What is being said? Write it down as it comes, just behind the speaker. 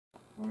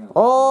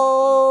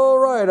All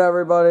right,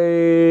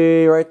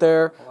 everybody, right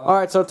there. All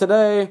right, so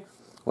today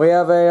we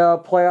have a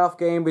playoff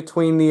game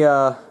between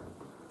the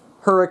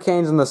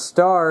Hurricanes and the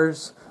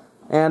Stars,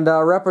 and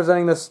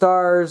representing the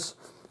Stars,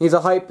 he's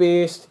a hype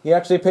beast. He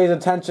actually pays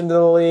attention to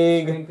the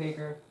league. Screen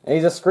peeker.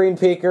 He's a screen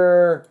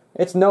peeker.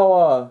 It's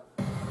Noah.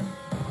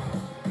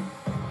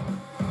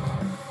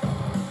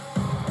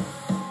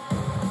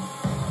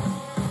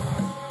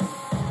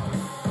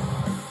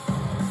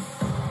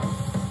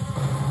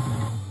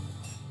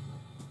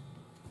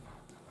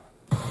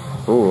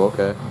 Ooh,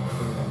 okay.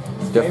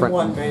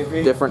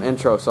 Different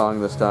intro song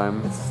this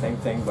time. It's the same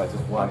thing, but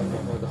just one.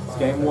 It's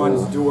game one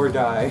is do or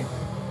die.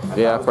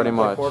 Yeah, pretty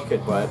much. Poor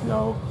kid, but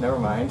no, never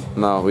mind.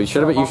 No, we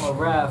should have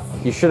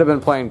been. You should have been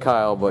playing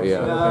Kyle, but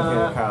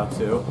yeah. Kyle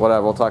too.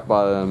 Whatever. We'll talk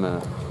about it in a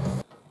minute.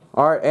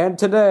 All right, and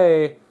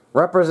today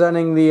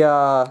representing the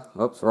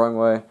oops, wrong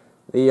way.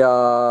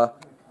 The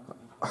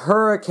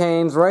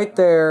Hurricanes, right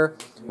there.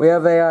 We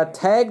have a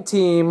tag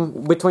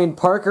team between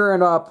Parker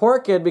and Poor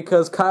Kid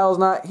because Kyle's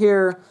not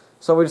here.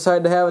 So we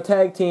decided to have a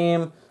tag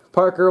team.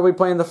 Parker will be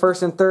playing the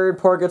first and third.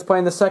 Poor Kid's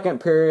playing the second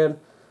period.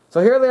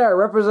 So here they are,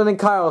 representing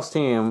Kyle's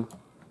team.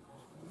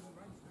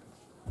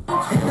 Yo,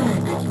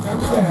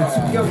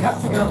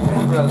 Captain.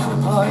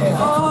 Oh, yeah.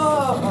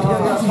 Oh,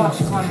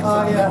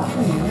 yeah.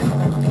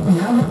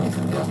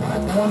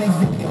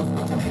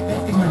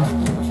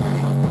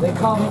 They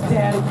call me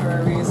Daddy for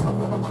a reason.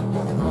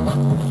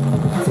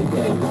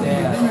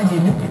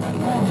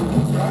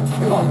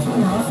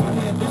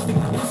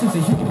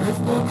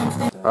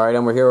 Alright,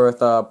 and we're here with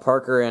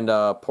Parker and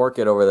Poor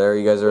Kid over there.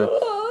 You guys are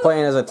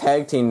playing as a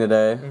tag team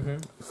today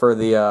for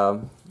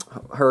the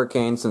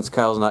Hurricanes since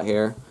Kyle's not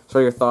here. So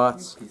what are your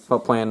thoughts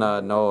about playing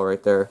Noah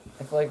right there?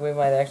 I feel like we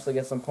might actually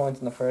get some points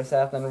in the first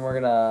half, then we're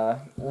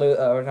gonna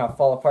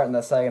fall apart in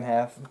the second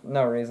half.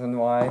 No reason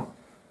why.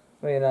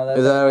 But, you know,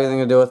 Is that have anything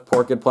to do with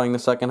Poor Kid playing the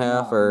second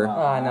half, or?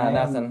 No,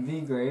 nothing.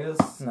 The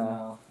greatest?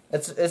 No.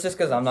 It's just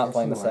because I'm not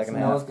playing the second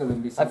half.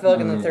 I feel like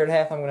in the third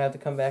half I'm going to have to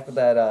come back with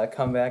that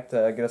comeback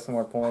to get us some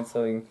more points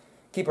so we can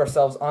keep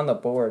ourselves on the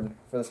board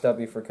for this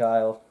W for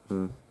Kyle.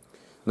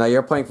 Now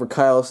you're playing for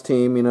Kyle's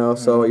team, you know,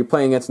 so you're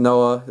playing against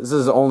Noah. This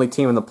is the only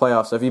team in the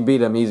playoffs, so if you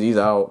beat him, he's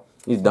out.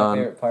 He's done.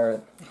 My favorite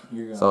pirate.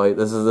 So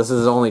this is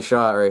his only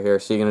shot right here,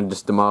 so you're going to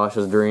just demolish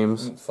his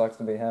dreams. It sucks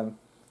to be him.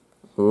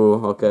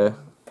 Ooh, okay.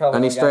 Probably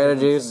Any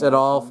strategies at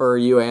all for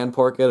you and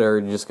Poor Kid, or are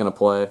you just going to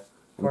play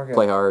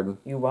hard?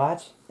 You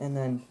watch, and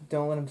then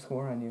don't let him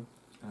score on you.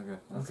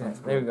 Okay,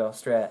 there we go,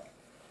 strat.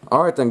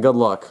 Alright then, good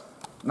luck.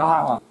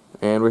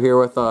 And we're here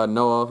with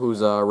Noah,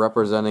 who's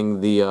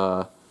representing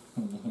the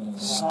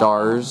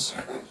Stars.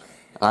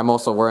 I'm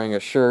also wearing a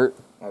shirt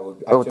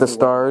with the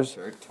Stars.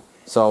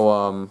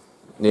 So,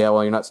 yeah,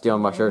 well, you're not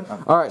stealing my shirt.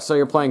 Alright, so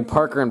you're playing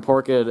Parker and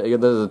Poor Kid.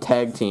 This is a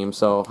tag team,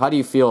 so how do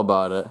you feel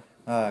about it?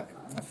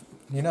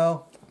 You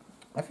know,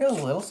 I feel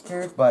a little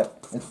scared,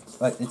 but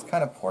it's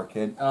kind of Poor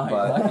Kid. Oh,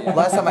 but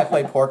last time I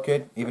played Poor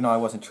Kid, even though I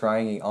wasn't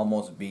trying, he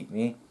almost beat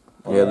me.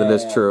 Yeah, that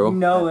is true. You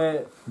know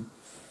it.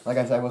 Like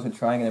I said, I wasn't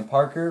trying, and in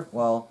Parker,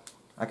 well,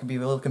 I could be a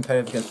little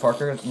competitive against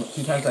Parker.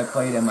 2 times I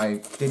played him,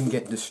 I didn't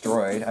get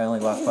destroyed. I only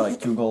lost by like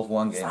 2 goals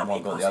one game and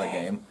 1 goal the other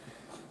game.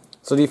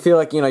 So do you feel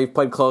like, you know, you've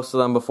played close to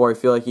them before, you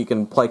feel like you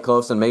can play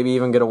close and maybe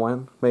even get a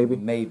win? Maybe?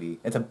 Maybe.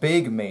 It's a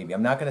big maybe.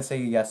 I'm not going to say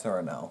yes or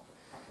a no.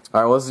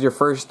 Alright, well, this is your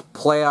first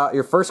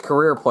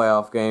career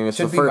playoff game. It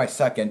should be my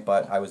second,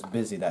 but I was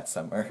busy that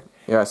summer.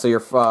 Yeah, so your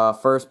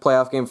first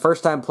playoff game,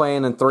 first time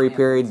playing in 3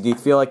 periods. Do you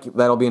feel like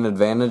that'll be an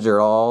advantage at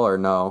all, or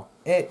no?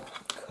 It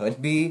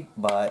could be,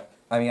 but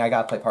I mean, I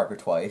got to play Parker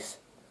twice.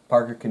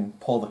 Parker can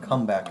pull the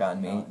comeback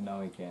on me.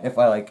 No, he can't. If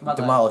I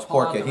demolish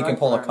Poor Kid, he can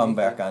pull a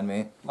comeback on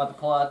me. About to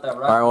pull out that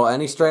Alright, well,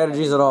 any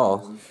strategies at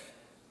all?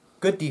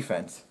 Good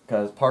defense,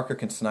 because Parker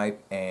can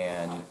snipe,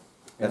 and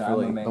that's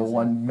really the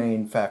one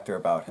main factor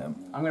about him.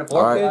 I'm gonna pull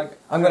the rug.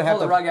 I'm gonna have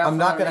to. I'm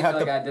not gonna have to.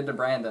 Like I did to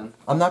Brandon.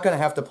 I'm not gonna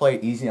have to play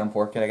easy on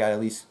Poor Kid. I gotta at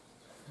least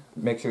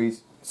make sure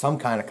he's some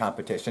kind of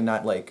competition,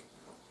 not like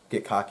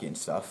get cocky and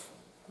stuff.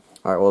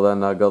 All right, well then,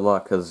 good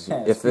luck, because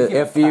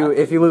if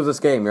you lose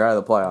this game, you're out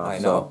of the playoffs. I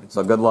know.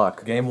 So good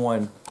luck. Game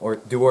 1 or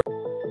do or.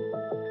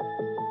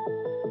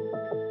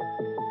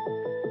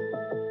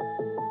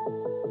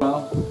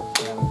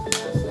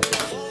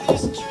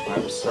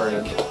 I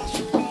started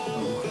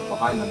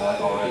behind the net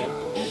already.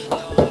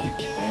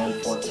 And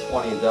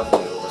 420 is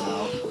definitely over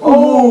now.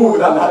 Oh,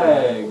 that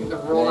leg! It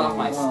rolled off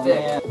my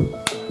stick.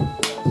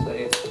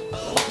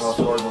 Well,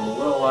 scored a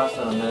little less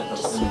than a minute in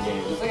the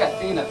game. It's like a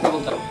thing that people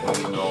don't.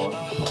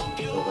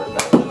 Over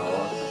back to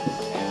Noah.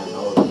 And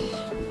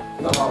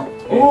Noah.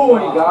 Ooh,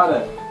 he got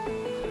it.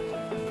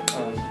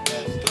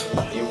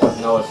 Even with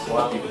Noah's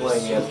sloppy play,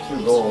 he has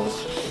 2 goals.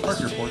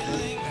 Parker,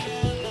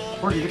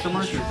 get the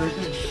marker, it's right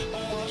there.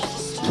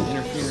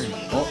 Interfering.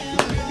 Oh,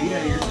 feet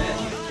out of your net.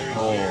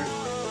 Oh.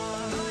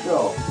 Go.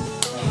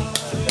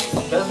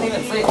 Doesn't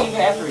even say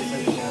even after he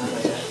says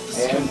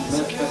it. And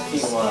minute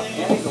 15 left.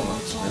 And he's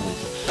almost.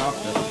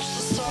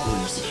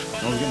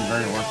 I was getting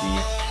very lucky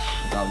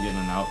without getting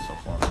an out so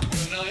far.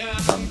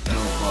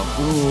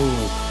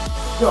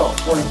 Ooh. Go.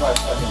 45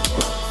 seconds.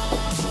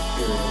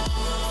 Period.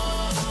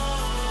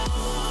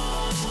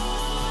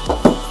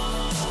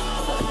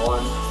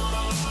 One.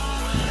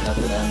 And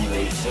that's an end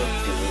rate.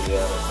 Because we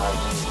have a 5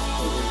 minutes.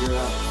 Figure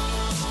out.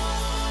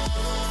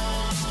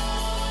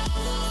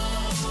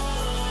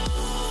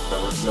 So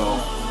let's go.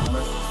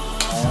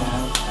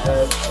 I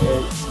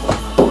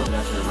can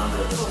actually remember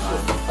it this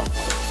time.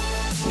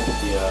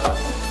 The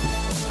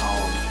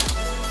column.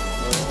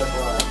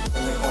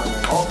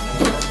 Oh,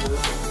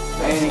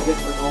 and he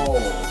gets the goal.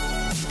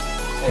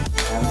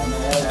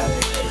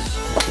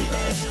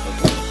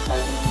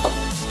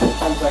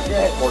 10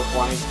 seconds.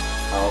 420.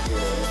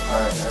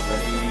 Alright,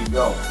 ready,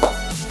 go.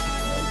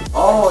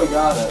 Oh, he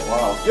got it.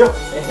 Wow.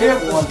 Yeah. It hit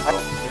one.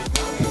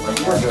 What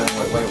you're doing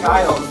was way worse.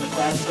 Kyle is the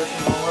fastest person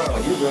in the world.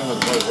 What you're doing was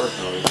way worse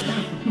than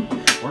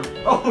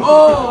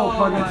Oh!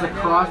 Plug into the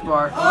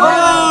crossbar. Oh,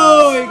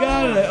 he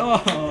got it. Oh.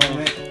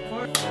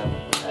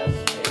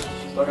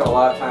 Still got a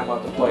lot of time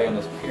left to play in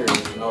this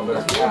period. No, but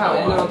it's How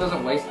Endo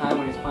doesn't waste time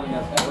when he's playing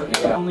that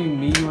yeah. Only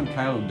me, you, and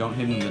Kyle who don't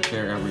hit him in the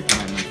chair every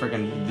time. And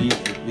freaking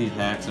these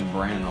hacks and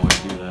Brandon always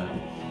do that.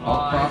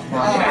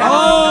 Crossbar.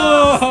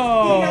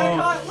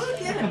 Oh!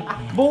 Look at him.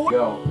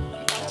 Go.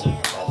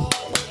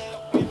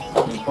 I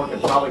mean,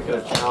 Porkins probably could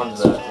have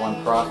challenged that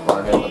one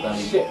crossbar hit, but then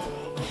he did.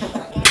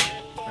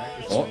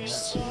 Oh.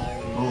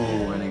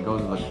 Ooh, and he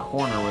goes to the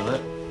corner with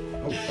it.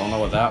 Oh, don't know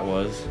what that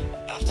was.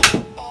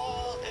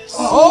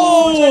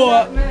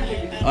 Oh!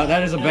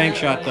 That is a bank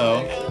shot,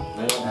 though.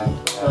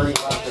 30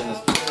 left in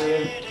this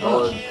period.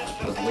 Noah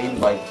was leading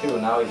by 2,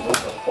 and now he's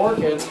with the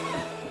Porkins.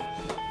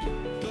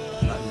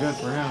 Not good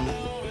for him.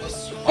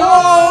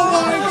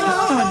 Oh my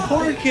God!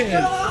 Poor kid. Oh,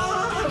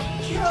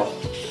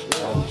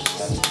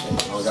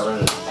 we got rid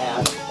of his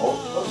pass.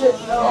 Oh shit!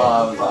 No.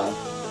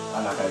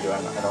 I'm not gonna do it. I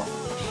don't.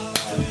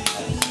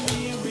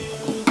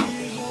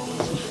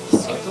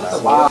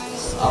 Wow. I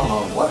don't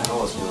know what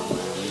Noah's doing, man.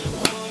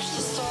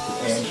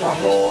 And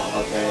goal.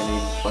 Okay, and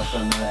he's less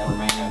than a minute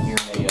remaining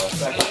here in the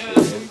second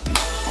period.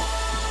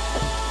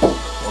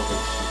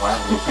 Porkins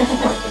violently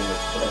wiping this.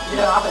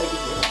 Yeah, I'll take it.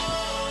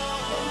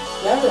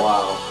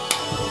 Wow.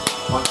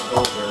 Bunch of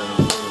goals there in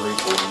the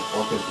race, and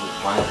Porkins was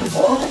violently.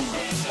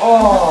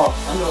 Oh!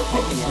 Endo's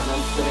kicking it and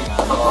then sitting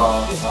on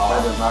it. That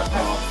does not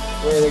count.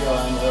 Way to go,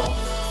 Endo.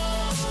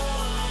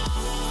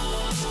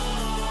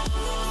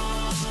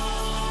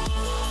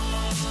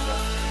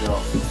 Go.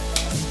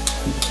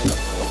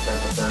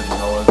 Second, third,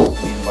 Noah's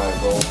leading by a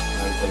goal.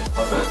 And he takes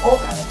part.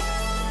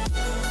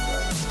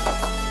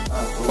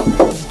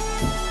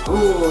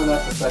 Ooh, and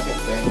that's the second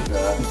bank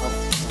shot.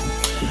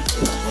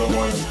 A little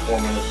more than 4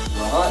 minutes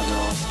left.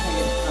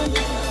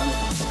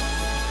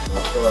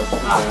 Still has 2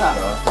 bank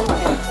shots. Put my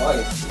hand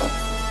twice.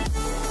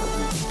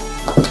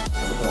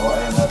 Oh,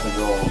 and that's a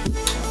goal.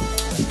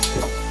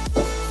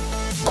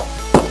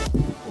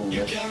 Ooh,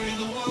 yes.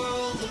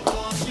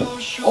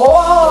 Oh,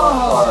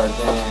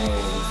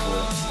 dang.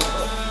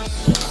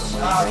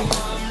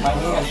 My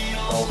hand.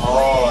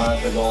 Oh,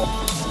 that's a goal. A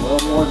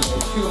little more than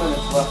 2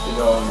 minutes left to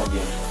go in the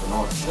game. So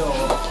North still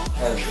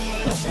has a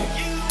chance.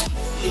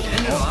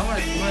 Endo, I want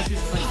to see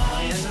something play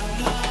Endo.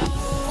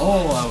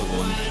 Oh, that was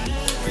one.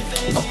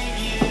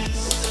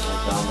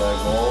 Down by a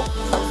goal.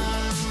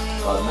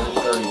 There's about a minute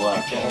 30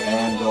 left.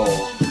 And goal.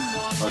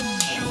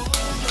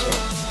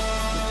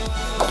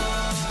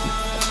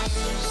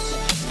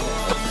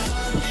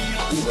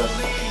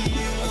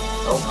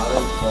 Oh, not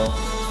in, so.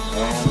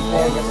 And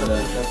we'll get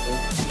it.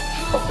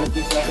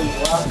 50 seconds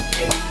left.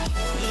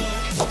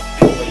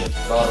 It's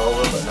thought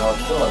over, but no, it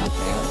still has a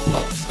chance.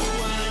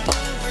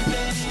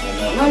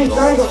 I'm not even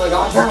trying to go, like,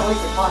 I'm trying to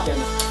waste the clock in.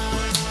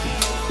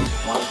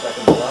 1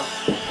 second left.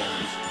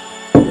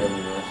 And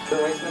really missed.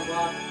 Still wasting the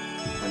clock?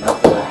 And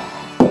that's it.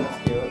 That's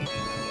good.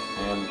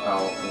 And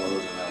we're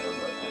losing that,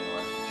 but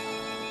anyway.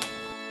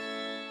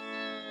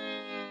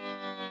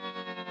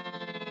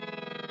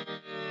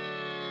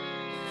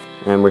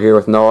 And we're here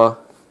with Noah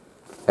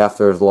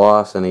after his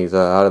loss, and he's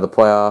out of the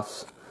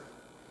playoffs.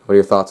 What are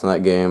your thoughts on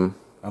that game?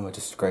 I'm a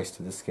disgrace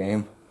to this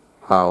game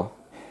How?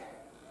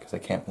 because I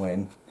can't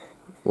win.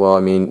 Well, I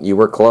mean, you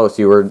were close.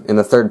 You were in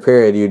the third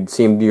period. You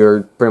seemed you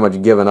were pretty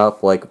much giving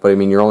up. But I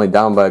mean, you're only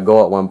down by a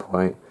goal at one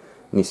point,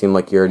 and you seemed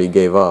like you already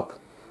gave up.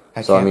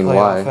 I So, I can't mean, play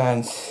why?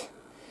 offense,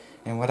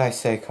 and what I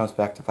say comes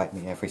back to bite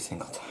me every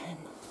single time.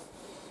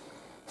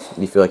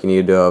 Do you feel like you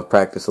needed to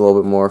practice a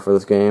little bit more for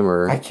this game,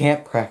 or? I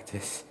can't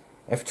practice.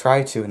 I've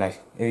tried to, and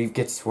it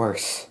gets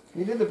worse.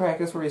 You did the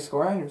practice where you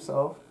score on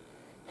yourself.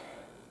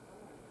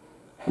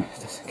 It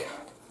doesn't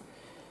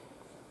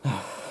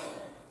count.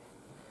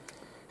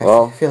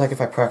 Well, I feel like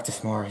if I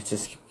practice more, it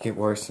just get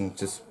worse and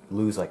just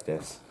lose like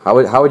this. how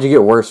would you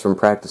get worse from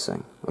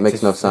practicing? It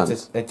makes no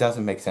sense. It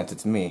doesn't make sense.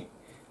 It's me.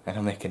 I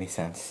don't make any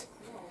sense.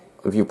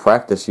 If you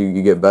practice,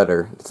 you get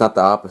better. It's not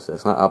the opposite.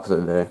 It's not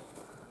opposite day.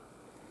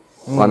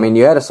 Well, I mean,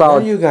 you had a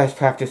solid. Well, you guys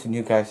practice and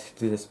you guys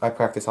do this. I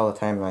practice all the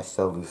time and I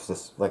still lose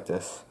this like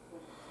this.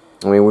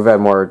 I mean, we've had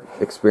more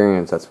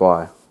experience. That's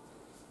why.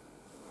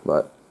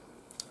 But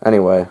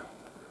anyway,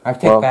 I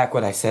take back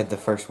what I said the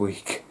first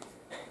week.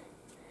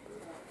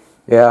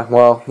 Yeah,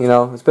 well, you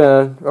know, it's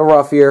been a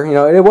rough year. You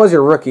know, and it was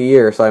your rookie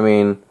year, so I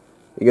mean,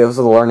 it was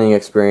a learning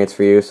experience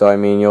for you. So I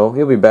mean,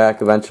 you'll be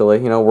back eventually.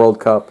 You know, World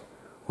Cup.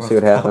 We'll see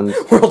what happens.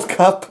 World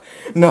Cup?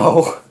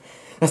 No,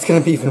 that's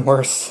gonna be even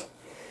worse.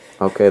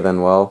 Okay,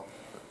 then. Well,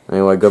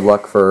 anyway, good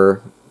luck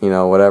for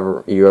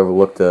whatever you ever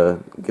look to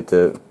get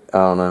to. I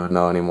don't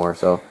know anymore.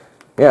 So,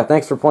 yeah,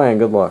 thanks for playing.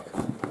 Good luck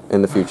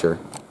in the future.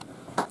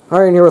 All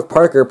right, and here with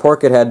Parker.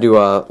 Parker had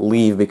to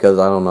leave because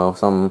I don't know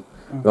something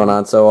going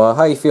on. So,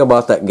 how you feel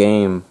about that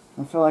game?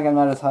 I feel like I'm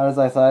not as hot as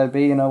I thought I'd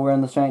be. You know,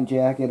 wearing the giant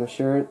jacket, a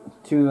shirt,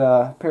 two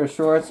pair of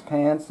shorts,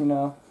 pants. You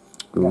know,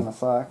 got my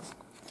socks.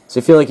 So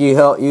you feel like you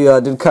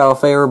did Kyle a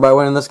favor by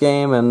winning this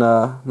game and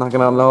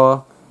knocking out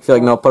Noah? You feel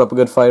like Noah put up a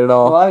good fight at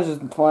all? Well, I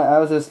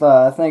was just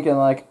thinking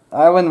like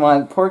I wouldn't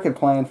want Porkett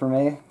playing for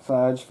me, so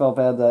I just felt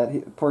bad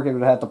that Porkett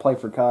would have to play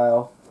for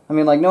Kyle. I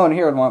mean, like no one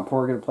here would want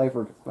Porkett to play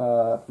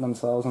for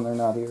themselves when they're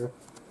not here.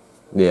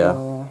 Yeah.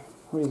 So,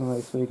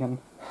 reasonably speaking.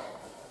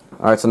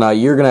 All right, so now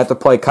you're gonna have to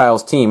play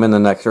Kyle's team in the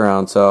next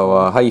round.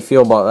 So how you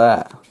feel about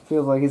that?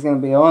 Feels like he's gonna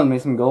be owing me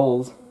some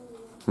goals.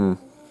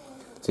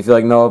 So you feel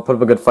like Noah put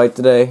up a good fight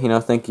today? You know,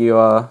 think he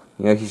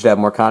should have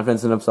more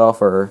confidence in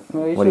himself, or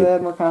No, he should have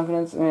had more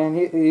confidence. I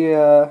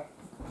mean,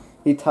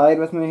 he tied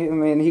with me. I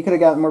mean, he could have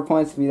gotten more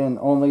points if he didn't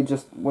only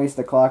just waste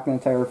the clock the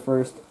entire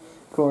first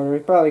quarter. He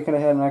probably could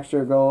have had an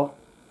extra goal.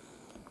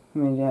 I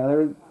mean, yeah,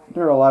 there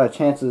were a lot of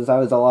chances. I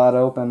was a lot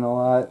open,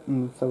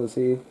 and so was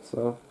he.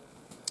 So.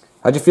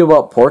 How'd you feel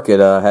about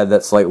Porkett had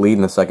that slight lead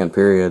in the second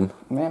period?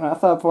 Man, I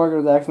thought Porkett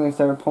was actually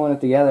started pulling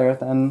it together.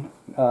 Then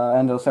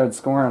Endo started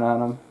scoring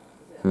on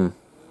him.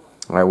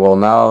 All right, well,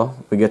 now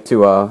we get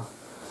to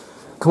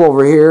come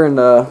over here and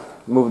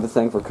move the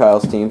thing for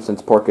Kyle's team.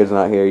 Since Porkett's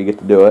not here, you get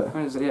to do it.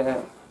 What is it? Yeah.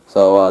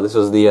 So this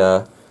was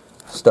the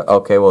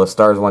okay, well, the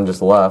Stars one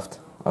just left.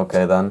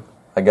 Okay, then.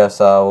 I guess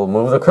we'll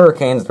move the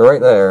Hurricanes to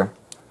right there.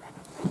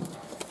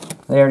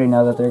 They already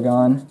know that they're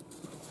gone.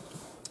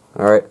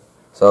 All right,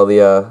 so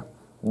the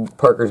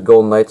Parker's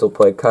Golden Knights will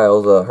play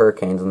Kyle's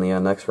Hurricanes in the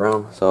next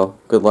round. So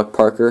good luck,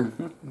 Parker,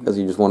 because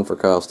you just won for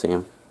Kyle's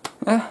team.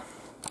 Yeah.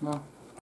 Well.